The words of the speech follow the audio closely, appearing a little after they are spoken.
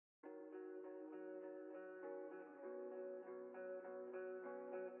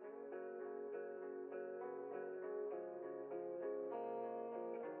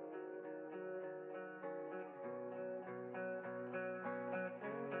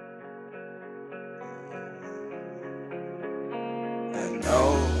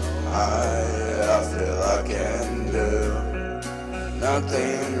know I feel I can do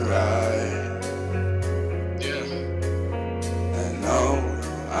nothing right. I know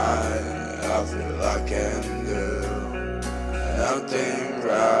I feel I can do nothing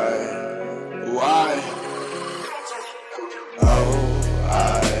right. Why? Oh,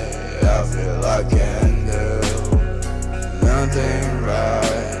 I feel I can do nothing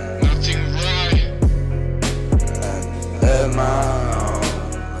right. Nothing right. And let my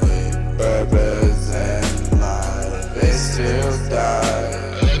only purpose in life is to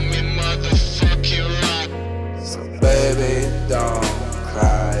die. Let me motherfucking rock. So baby, don't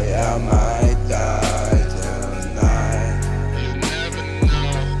cry, I might die tonight. You never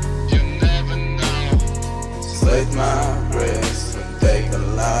know, you never know. Slit my wrist and take a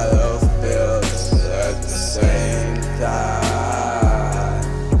lot of pills at the same time.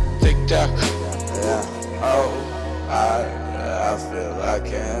 Tic-tac. Yeah, oh, I feel I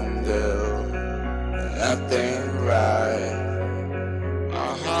can do nothing right.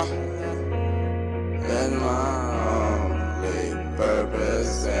 And my only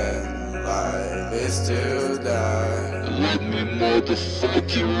purpose in life is to die. Let me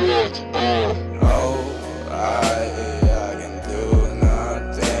motherfucking rock. Oh, I can do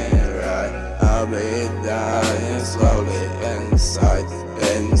nothing right. I'll be dying slowly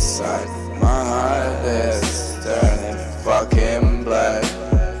inside. My heart is turning fucking black.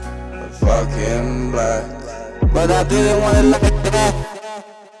 But I didn't want it like that.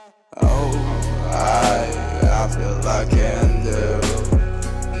 Oh, I feel I can do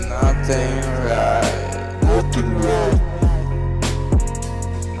nothing right. Nothing right.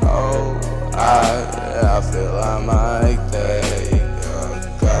 Oh, I feel I might take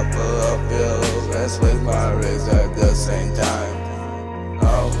a couple of pills and split my wrist at the same time.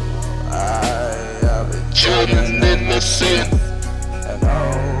 Oh, I've been Turning in the sin. and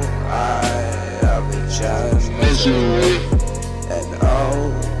oh, I've been shining Misery. and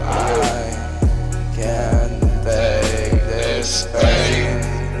oh, I can't take this pain.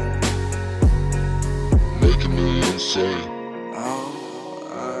 Making me insane. Oh,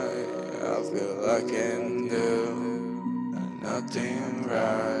 I feel I can do nothing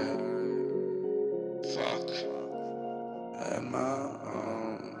right. Fuck. And my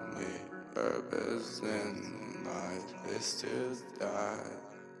only purpose in life is to die.